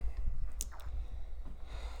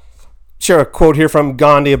share a quote here from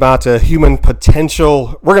Gandhi about human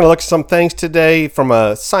potential. We're going to look at some things today from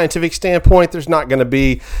a scientific standpoint. There's not going to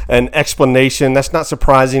be an explanation. That's not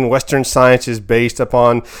surprising. Western science is based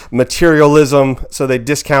upon materialism, so they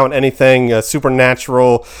discount anything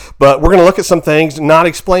supernatural. But we're going to look at some things not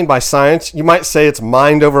explained by science. You might say it's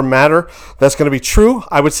mind over matter. That's going to be true.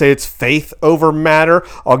 I would say it's faith over matter.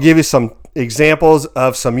 I'll give you some examples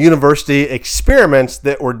of some university experiments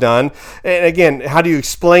that were done. And again, how do you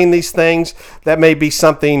explain these things? That may be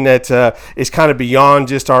something that is kind of beyond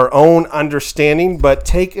just our own understanding, but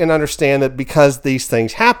take and understand that because these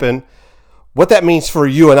things happen, what that means for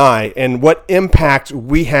you and I and what impact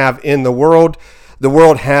we have in the world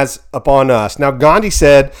has upon us. Now, Gandhi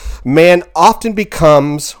said, man often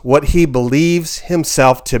becomes what he believes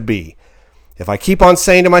himself to be. If I keep on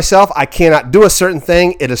saying to myself, I cannot do a certain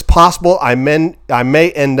thing, it is possible I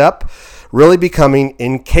may end up really becoming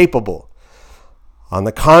incapable. On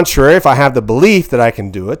the contrary, if I have the belief that I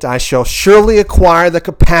can do it, I shall surely acquire the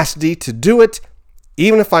capacity to do it,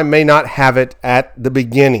 even if I may not have it at the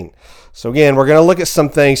beginning. So again, we're going to look at some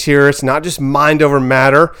things here. It's not just mind over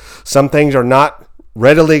matter. Some things are not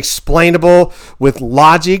readily explainable with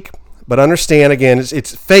logic, but understand, again,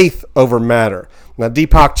 it's faith over matter. Now,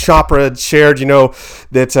 Deepak Chopra shared,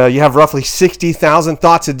 that you have roughly 60,000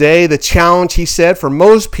 thoughts a day. The challenge, he said, for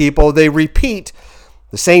most people, they repeat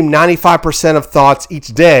the same 95% of thoughts each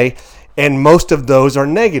day, and most of those are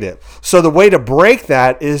negative. So the way to break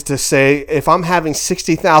that is to say, if I'm having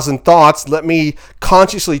 60,000 thoughts, let me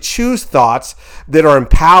consciously choose thoughts that are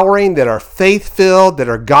empowering, that are faith-filled, that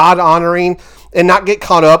are God-honoring, and not get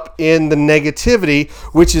caught up in the negativity,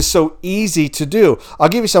 which is so easy to do. I'll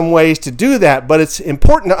give you some ways to do that, but it's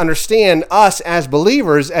important to understand us as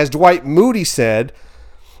believers, as Dwight Moody said,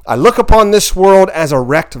 I look upon this world as a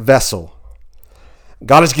wrecked vessel.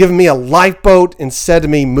 God has given me a lifeboat and said to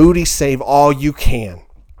me, Moody, save all you can.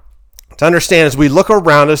 To understand, as we look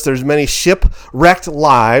around us, there's many shipwrecked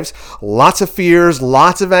lives, lots of fears,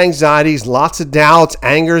 lots of anxieties, lots of doubts,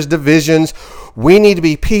 angers, divisions. We need to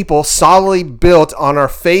be people solidly built on our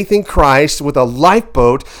faith in Christ with a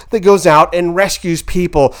lifeboat that goes out and rescues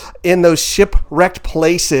people in those shipwrecked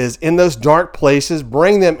places, in those dark places,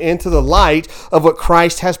 bring them into the light of what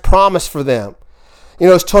Christ has promised for them.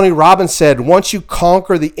 As Tony Robbins said, once you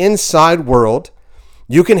conquer the inside world,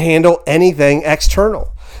 you can handle anything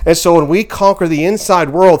external. And so when we conquer the inside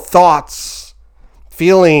world, thoughts,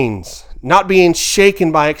 feelings, not being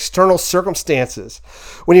shaken by external circumstances,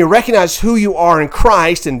 when you recognize who you are in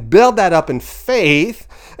Christ and build that up in faith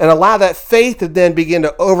and allow that faith to then begin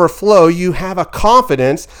to overflow, you have a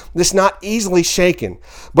confidence that's not easily shaken,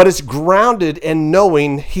 but it's grounded in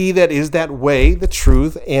knowing He that is that way, the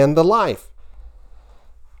truth, and the life.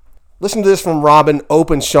 Listen to this from Robin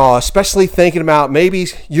Openshaw, especially thinking about maybe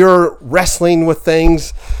you're wrestling with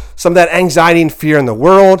things, some of that anxiety and fear in the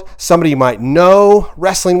world. Somebody you might know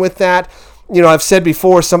wrestling with that. I've said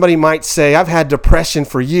before, somebody might say, I've had depression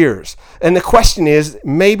for years. And the question is,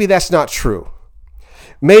 maybe that's not true.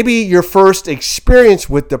 Maybe your first experience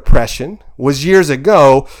with depression was years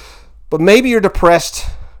ago, but maybe you're depressed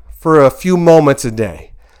for a few moments a day.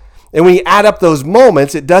 And when you add up those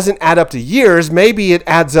moments, it doesn't add up to years. Maybe it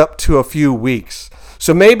adds up to a few weeks.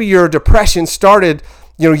 So maybe your depression started,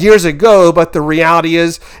 years ago, but the reality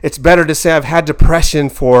is it's better to say I've had depression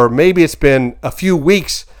for maybe it's been a few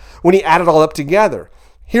weeks when you add it all up together.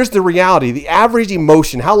 Here's the reality. The average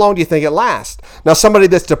emotion, how long do you think it lasts? Now, somebody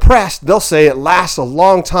that's depressed, they'll say it lasts a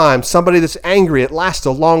long time. Somebody that's angry, it lasts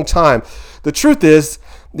a long time. The truth is,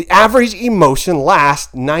 the average emotion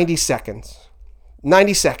lasts 90 seconds.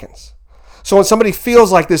 90 seconds. So when somebody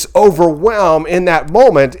feels like this overwhelm in that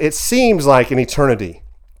moment, it seems like an eternity.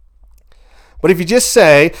 But if you just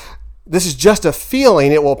say, this is just a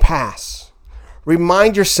feeling, it will pass.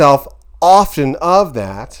 Remind yourself often of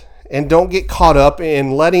that and don't get caught up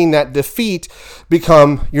in letting that defeat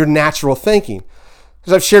become your natural thinking.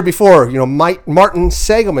 As I've shared before, Martin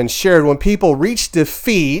Seligman shared when people reach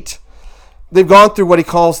defeat, they've gone through what he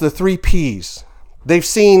calls the 3 Ps. They've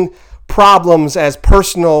seen problems as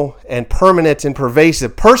personal and permanent and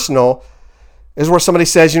pervasive. Personal is where somebody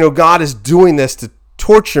says, God is doing this to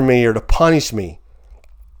torture me or to punish me.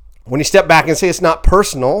 When you step back and say it's not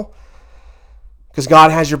personal, because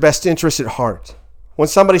God has your best interest at heart. When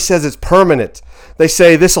somebody says it's permanent, they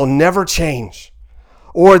say this will never change,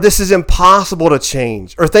 or this is impossible to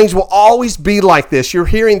change, or things will always be like this. You're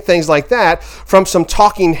hearing things like that from some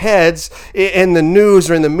talking heads in the news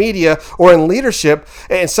or in the media or in leadership,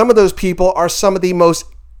 and some of those people are some of the most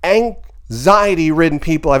anxiety-ridden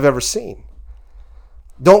people I've ever seen.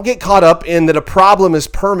 Don't get caught up in that a problem is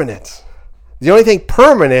permanent. The only thing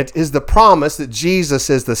permanent is the promise that Jesus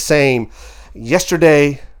is the same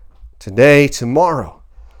yesterday, today, tomorrow.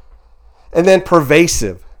 And then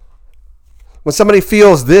pervasive. When somebody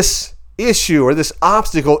feels this issue or this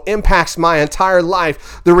obstacle impacts my entire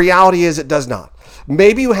life, the reality is it does not.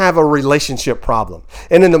 Maybe you have a relationship problem,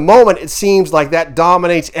 and in the moment it seems like that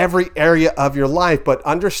dominates every area of your life, but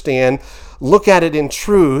understand, look at it in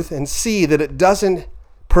truth and see that it doesn't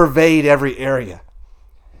pervade every area.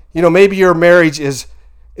 Maybe your marriage is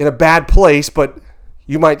in a bad place, but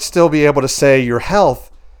you might still be able to say your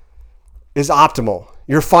health is optimal.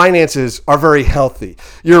 Your finances are very healthy.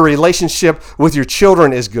 Your relationship with your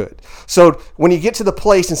children is good. So when you get to the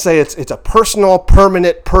place and say it's a personal,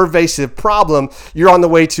 permanent, pervasive problem, you're on the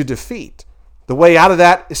way to defeat. The way out of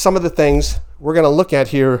that is some of the things we're going to look at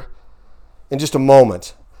here in just a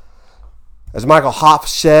moment. As Michael Hoff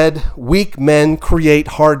said, weak men create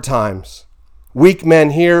hard times. Weak men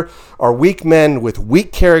here are weak men with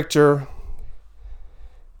weak character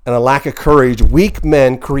and a lack of courage. Weak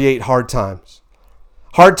men create hard times.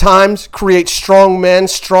 Hard times create strong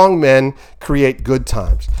men create good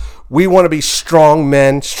times. We want to be strong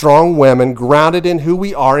men, strong women, grounded in who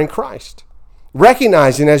we are in Christ.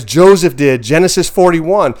 Recognizing, as Joseph did, Genesis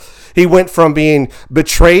 41, he went from being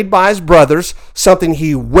betrayed by his brothers, something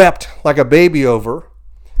he wept like a baby over,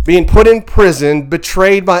 being put in prison,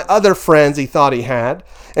 betrayed by other friends he thought he had,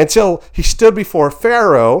 until he stood before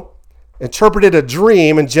Pharaoh, interpreted a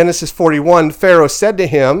dream. In Genesis 41, Pharaoh said to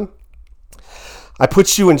him, I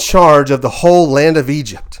put you in charge of the whole land of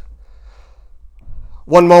Egypt.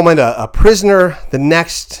 One moment a prisoner, the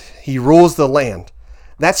next he rules the land.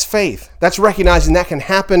 That's faith. That's recognizing that can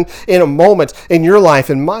happen in a moment in your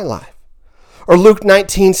life and my life. Or Luke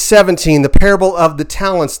 19:17, the parable of the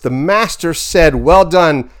talents. The master said, well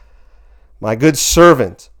done, my good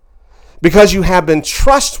servant. Because you have been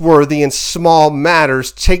trustworthy in small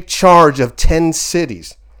matters, take charge of 10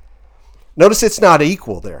 cities. Notice it's not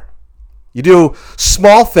equal there. You do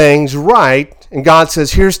small things right, and God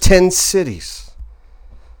says, here's 10 cities.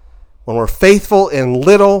 When we're faithful in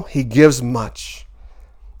little, he gives much.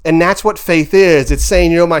 And that's what faith is. It's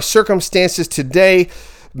saying, my circumstances today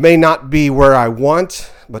may not be where I want,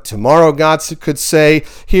 but tomorrow God could say,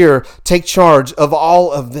 here, take charge of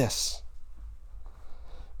all of this.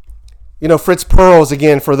 Fritz Perls,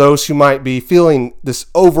 again, for those who might be feeling this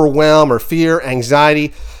overwhelm or fear,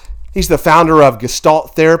 anxiety, he's the founder of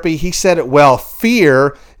Gestalt therapy. He said it well.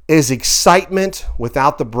 Fear is excitement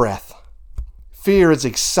without the breath. Fear is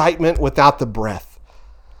excitement without the breath.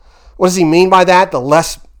 What does he mean by that? The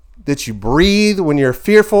less that you breathe when you're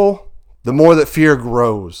fearful, the more that fear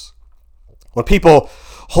grows. When people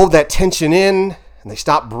hold that tension in and they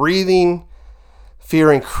stop breathing,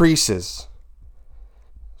 fear increases.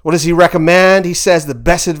 What does he recommend? He says the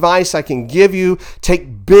best advice I can give you,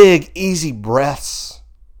 take big, easy breaths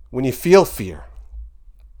when you feel fear.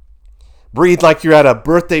 Breathe like you're at a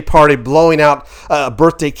birthday party blowing out a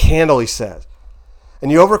birthday candle, he says.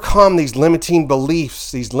 And you overcome these limiting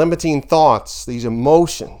beliefs, these limiting thoughts, these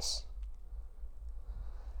emotions.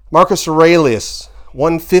 Marcus Aurelius,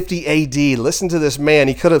 150 AD, listen to this man.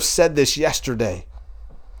 He could have said this yesterday.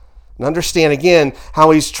 And understand again how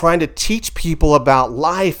he's trying to teach people about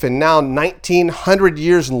life. And now 1900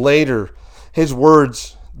 years later, his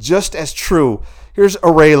words just as true. Here's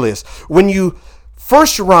Aurelius. When you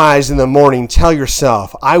first rise in the morning, tell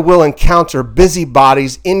yourself, I will encounter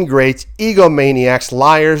busybodies, ingrates, egomaniacs,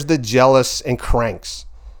 liars, the jealous, and cranks.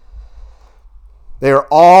 They are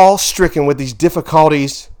all stricken with these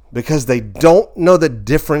difficulties because they don't know the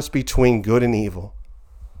difference between good and evil.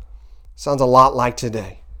 Sounds a lot like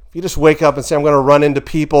today. If you just wake up and say, I'm going to run into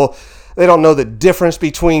people, they don't know the difference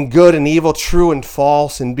between good and evil, true and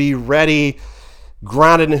false, and be ready,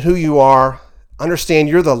 grounded in who you are. Understand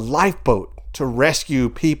you're the lifeboat to rescue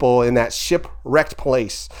people in that shipwrecked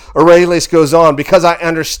place. Aurelius goes on, because I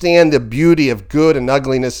understand the beauty of good and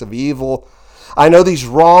ugliness of evil, I know these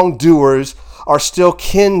wrongdoers are still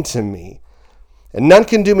kin to me, and none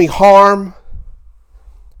can do me harm,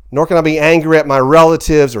 nor can I be angry at my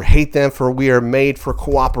relatives or hate them, for we are made for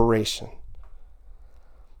cooperation.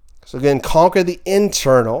 So again, conquer the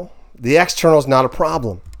internal. The external is not a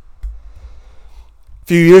problem. A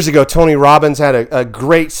few years ago, Tony Robbins had a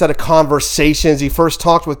great set of conversations. He first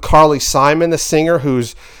talked with Carly Simon, the singer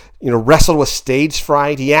who's wrestled with stage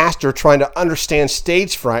fright. He asked her, trying to understand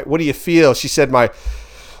stage fright, what do you feel? She said, my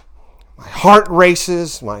heart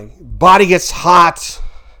races, my body gets hot,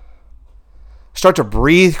 start to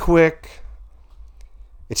breathe quick.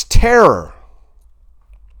 It's terror.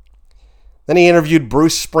 Then he interviewed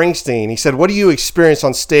Bruce Springsteen. He said, what do you experience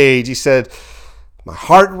on stage? He said, my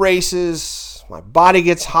heart races, My body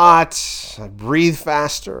gets hot. I breathe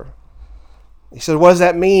faster. He said, what does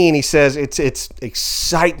that mean? He says, it's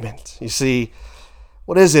excitement. You see,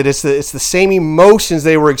 what is it? It's the same emotions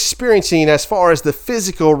they were experiencing as far as the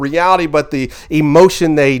physical reality, but the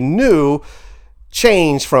emotion they knew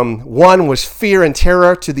changed. From one was fear and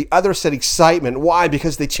terror to the other said excitement. Why?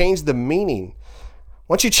 Because they changed the meaning.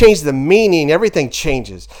 Once you change the meaning, everything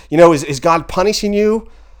changes. You know, is God punishing you?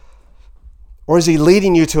 Or is he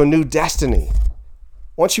leading you to a new destiny?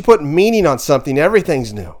 Once you put meaning on something,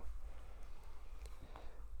 everything's new.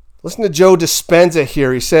 Listen to Joe Dispenza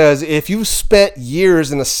here. He says, if you've spent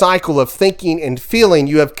years in a cycle of thinking and feeling,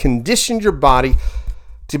 you have conditioned your body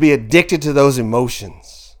to be addicted to those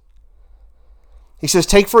emotions. He says,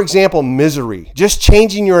 take, for example, misery. Just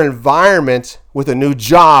changing your environment with a new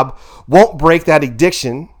job won't break that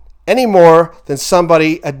addiction any more than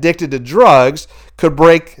somebody addicted to drugs could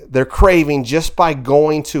break their craving just by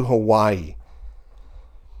going to Hawaii.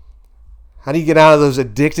 How do you get out of those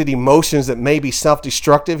addicted emotions that may be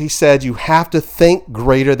self-destructive? He said you have to think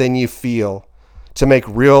greater than you feel to make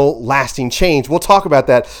real lasting change. We'll talk about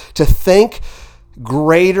that. To think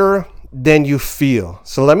greater than you feel.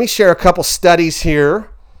 So let me share a couple studies here.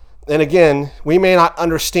 And again, we may not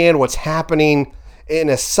understand what's happening in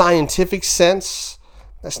a scientific sense.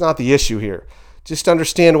 That's not the issue here. Just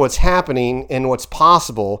understand what's happening and what's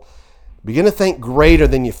possible. Begin to think greater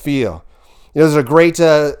than you feel. You know, there's a great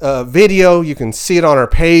video. You can see it on our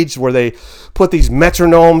page where they put these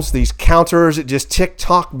metronomes, these counters, that just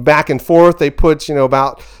tick-tock back and forth. They put,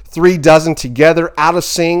 about 3 dozen together out of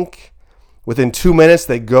sync. Within 2 minutes,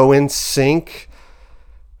 they go in sync.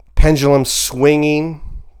 Pendulum swinging,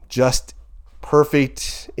 just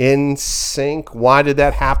perfect in sync. Why did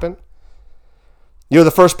that happen?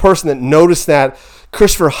 The first person that noticed that,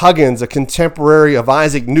 Christopher Huygens, a contemporary of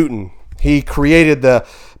Isaac Newton. He created the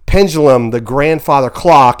pendulum, the grandfather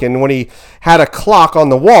clock, and when he had a clock on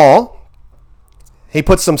the wall, he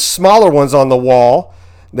put some smaller ones on the wall.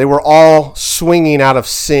 They were all swinging out of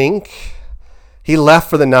sync. He left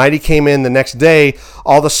for the night. He came in the next day.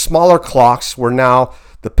 All the smaller clocks were now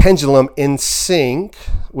the pendulum in sync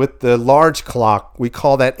with the large clock. We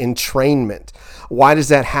call that entrainment. Why does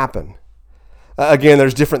that happen? Again,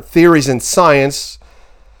 there's different theories in science,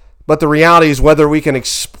 but the reality is whether we can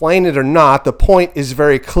explain it or not, the point is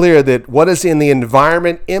very clear that what is in the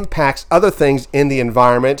environment impacts other things in the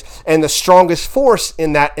environment, and the strongest force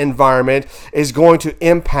in that environment is going to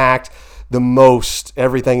impact the most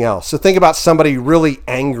everything else. So think about somebody really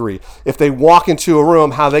angry. If they walk into a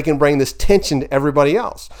room, how they can bring this tension to everybody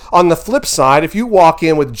else. On the flip side, if you walk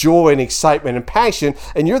in with joy and excitement and passion,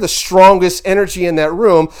 and you're the strongest energy in that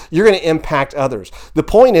room, you're going to impact others. The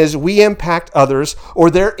point is we impact others, or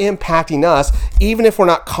they're impacting us, even if we're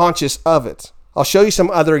not conscious of it. I'll show you some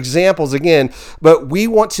other examples again, but we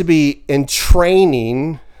want to be in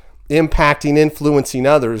training, impacting, influencing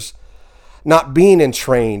others, not being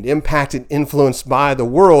entrained, impacted, influenced by the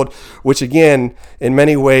world, which again, in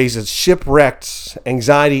many ways is shipwrecked,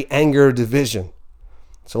 anxiety, anger, division.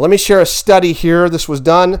 So let me share a study here. This was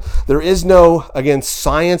done. There is no, again,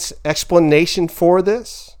 science explanation for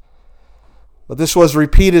this, but this was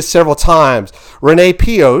repeated several times. Rene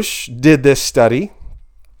Pioche did this study.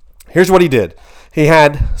 Here's what he did. He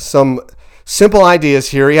had some simple ideas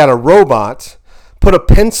here. He had a robot, put a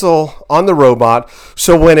pencil on the robot,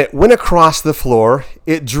 so when it went across the floor,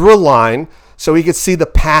 it drew a line so he could see the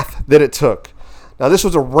path that it took. Now, this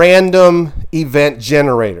was a random event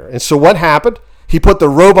generator. And so what happened? He put the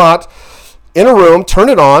robot in a room,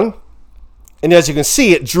 turned it on, and as you can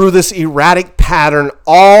see, it drew this erratic pattern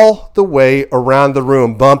all the way around the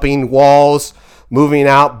room, bumping walls, moving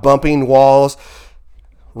out, bumping walls.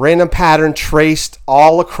 Random pattern traced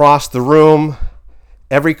all across the room.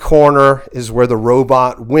 Every corner is where the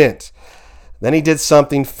robot went. Then he did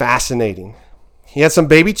something fascinating. He had some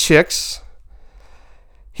baby chicks.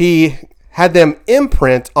 He had them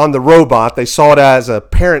imprint on the robot. They saw it as a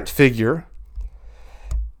parent figure.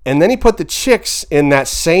 And then he put the chicks in that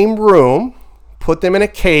same room, put them in a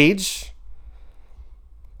cage,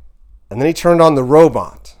 and then he turned on the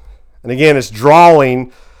robot. And again, it's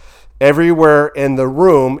drawing everywhere in the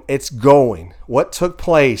room. It's going. What took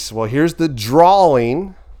place? Well, here's the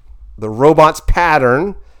drawing, the robot's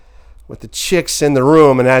pattern with the chicks in the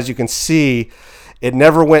room. And as you can see, it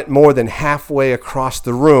never went more than halfway across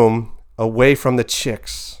the room away from the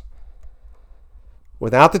chicks.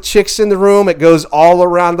 Without the chicks in the room, it goes all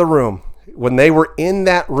around the room. When they were in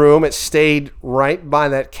that room, it stayed right by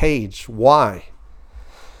that cage. Why?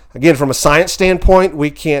 Again, from a science standpoint,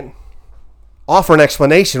 we can't offer an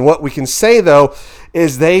explanation. What we can say, though,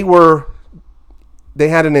 is they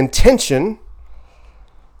had an intention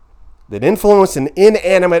that influence an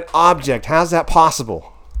inanimate object. How's that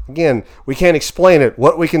possible? Again, we can't explain it.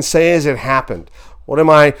 What we can say is it happened. What am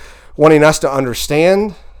I wanting us to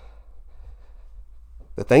understand?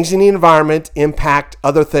 The things in the environment impact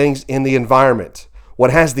other things in the environment.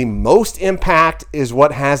 What has the most impact is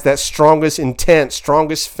what has that strongest intent,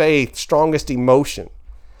 strongest faith, strongest emotion.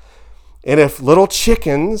 And if little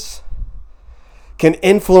chickens can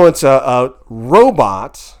influence a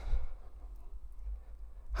robot,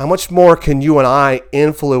 how much more can you and I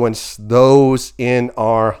influence those in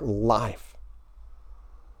our life?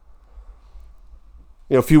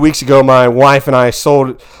 A few weeks ago, my wife and I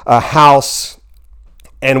sold a house,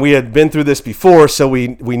 and we had been through this before, so we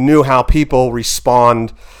knew how people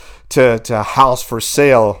respond to a house for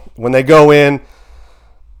sale. When they go in,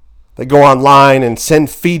 they go online and send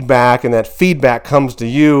feedback, and that feedback comes to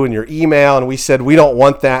you in your email, and we said we don't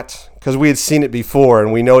want that because we had seen it before,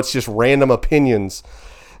 and we know it's just random opinions.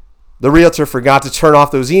 The realtor forgot to turn off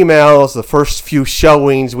those emails. The first few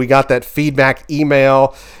showings, we got that feedback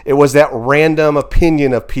email. It was that random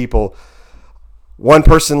opinion of people. One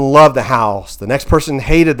person loved the house. The next person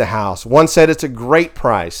hated the house. One said it's a great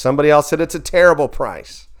price. Somebody else said it's a terrible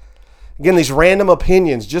price. Again, these random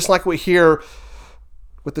opinions, just like we hear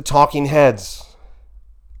with the talking heads.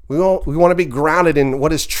 We want to be grounded in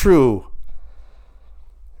what is true.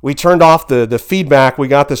 We turned off the feedback. We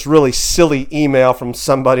got this really silly email from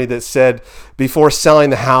somebody that said, before selling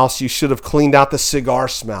the house, you should have cleaned out the cigar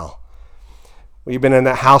smell. We've been in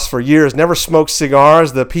that house for years, never smoked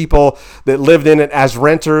cigars. The people that lived in it as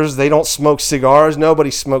renters, they don't smoke cigars. Nobody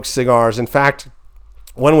smokes cigars. In fact,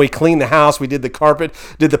 when we cleaned the house, we did the carpet,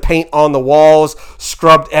 did the paint on the walls,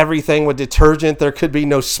 scrubbed everything with detergent. There could be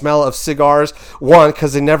no smell of cigars. One,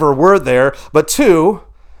 because they never were there. But two,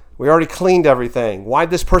 we already cleaned everything. Why'd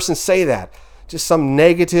this person say that? Just some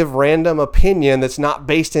negative, random opinion that's not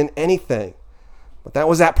based in anything. But that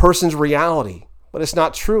was that person's reality. But it's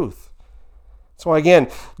not truth. So again,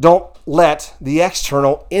 don't let the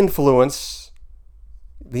external influence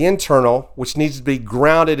the internal, which needs to be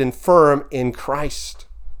grounded and firm in Christ.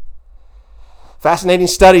 Fascinating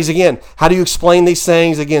studies. Again, how do you explain these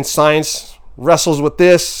things? Again, science wrestles with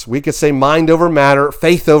this. We could say mind over matter,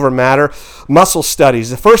 faith over matter, muscle studies.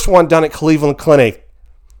 The first one done at Cleveland Clinic.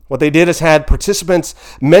 What they did is had participants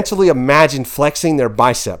mentally imagine flexing their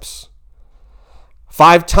biceps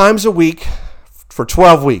 5 times a week for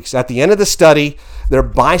 12 weeks. At the end of the study, their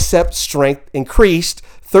bicep strength increased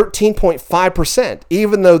 13.5%,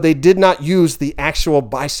 even though they did not use the actual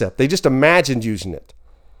bicep. They just imagined using it.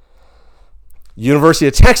 University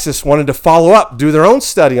of Texas wanted to follow up, do their own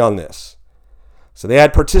study on this. So they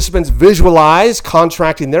had participants visualize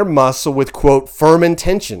contracting their muscle with, quote, firm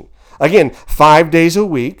intention. Again, 5 days a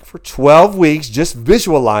week for 12 weeks, just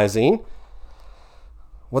visualizing.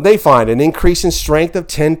 What they find, an increase in strength of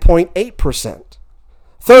 10.8%.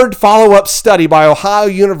 Third follow-up study by Ohio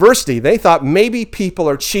University. They thought maybe people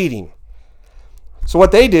are cheating. So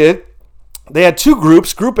what they did, they had 2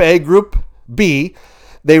 groups, Group A, Group B.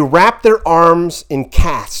 They wrapped their arms in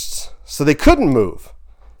casts so they couldn't move.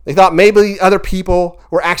 They thought maybe other people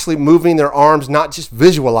were actually moving their arms, not just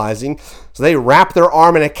visualizing. So they wrapped their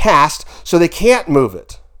arm in a cast so they can't move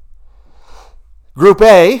it. Group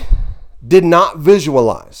A did not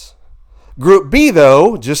visualize. Group B,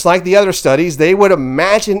 though, just like the other studies, they would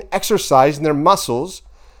imagine exercising their muscles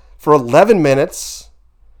for 11 minutes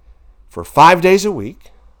for 5 days a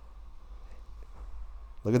week.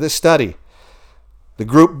 Look at this study. The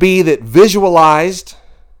group B that visualized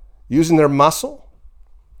using their muscle,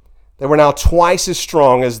 they were now twice as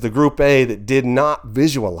strong as the group A that did not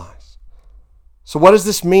visualize. So what does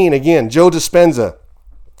this mean? Again, Joe Dispenza.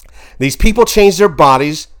 These people changed their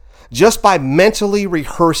bodies just by mentally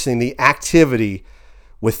rehearsing the activity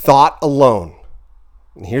with thought alone.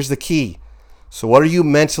 And here's the key. So what are you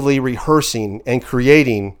mentally rehearsing and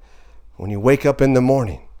creating when you wake up in the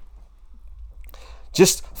morning?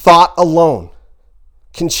 Just thought alone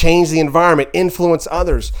can change the environment, influence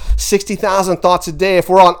others. 60,000 thoughts a day if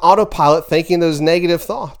we're on autopilot thinking those negative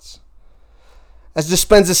thoughts. As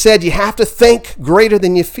Dispenza said, you have to think greater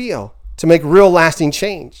than you feel to make real lasting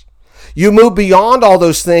change. You move beyond all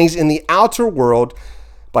those things in the outer world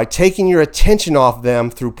by taking your attention off them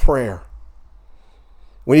through prayer.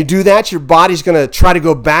 When you do that, your body's going to try to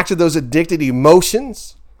go back to those addicted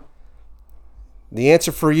emotions. The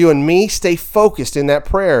answer for you and me, stay focused in that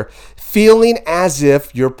prayer, feeling as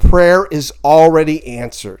if your prayer is already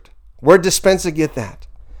answered. Where'd Dispenza get that?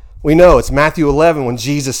 We know it's Matthew 11 when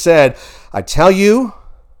Jesus said, I tell you,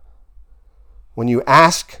 when you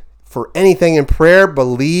ask for anything in prayer,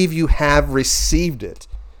 believe you have received it,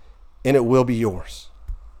 and it will be yours.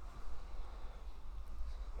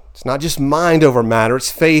 It's not just mind over matter,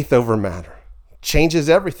 it's faith over matter. It changes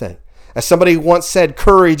everything. As somebody once said,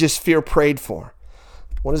 courage is fear prayed for.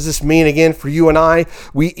 What does this mean again for you and I?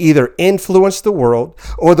 We either influence the world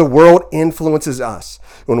or the world influences us.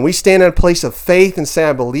 When we stand in a place of faith and say,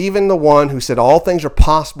 I believe in the one who said all things are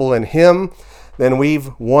possible in him, then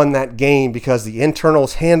we've won that game because the internal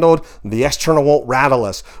is handled, the external won't rattle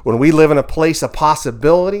us. When we live in a place of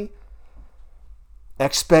possibility,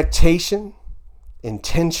 expectation,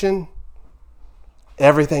 intention,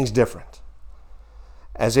 everything's different.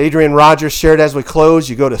 As Adrian Rogers shared as we close,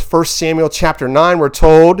 you go to 1 Samuel chapter 9, we're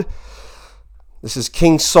told, this is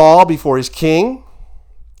King Saul before he's king.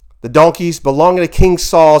 The donkeys belonging to King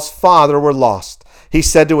Saul's father were lost. He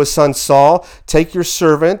said to his son Saul, take your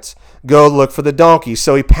servant, go look for the donkeys.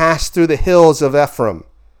 So he passed through the hills of Ephraim.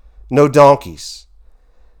 No donkeys.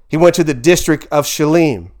 He went to the district of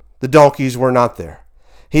Shalim. The donkeys were not there.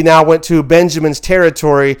 He now went to Benjamin's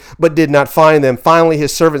territory, but did not find them. Finally,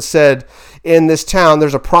 his servant said, in this town,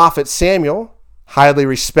 there's a prophet, Samuel, highly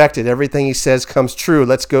respected. Everything he says comes true.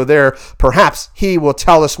 Let's go there. Perhaps he will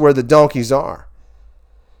tell us where the donkeys are.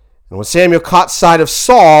 And when Samuel caught sight of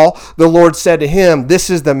Saul, the Lord said to him, this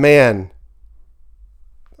is the man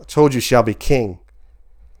I told you shall be king.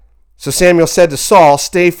 So Samuel said to Saul,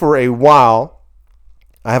 stay for a while.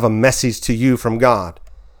 I have a message to you from God.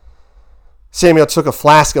 Samuel took a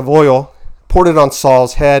flask of oil, poured it on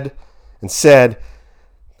Saul's head, and said,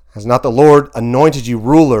 has not the Lord anointed you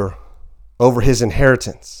ruler over his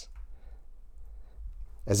inheritance?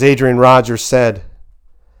 As Adrian Rogers said,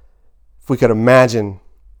 if we could imagine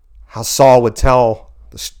how Saul would tell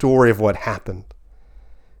the story of what happened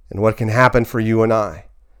and what can happen for you and I,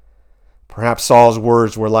 perhaps Saul's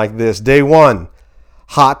words were like this. Day 1,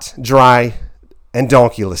 hot, dry, and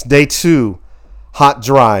donkeyless. Day 2, hot,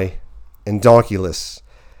 dry, and donkeyless.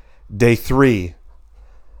 Day 3,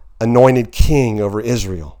 anointed king over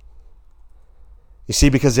Israel. You see,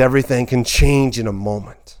 because everything can change in a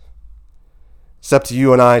moment. It's up to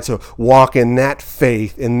you and I to walk in that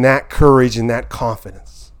faith, in that courage, in that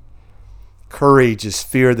confidence. Courage is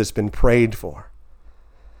fear that's been prayed for.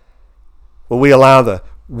 Will we allow the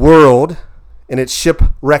world in its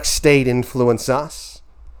shipwrecked state influence us?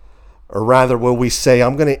 Or rather, will we say,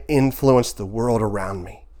 I'm going to influence the world around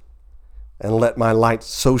me and let my light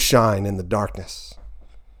so shine in the darkness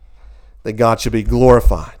that God should be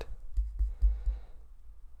glorified?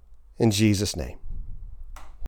 In Jesus' name.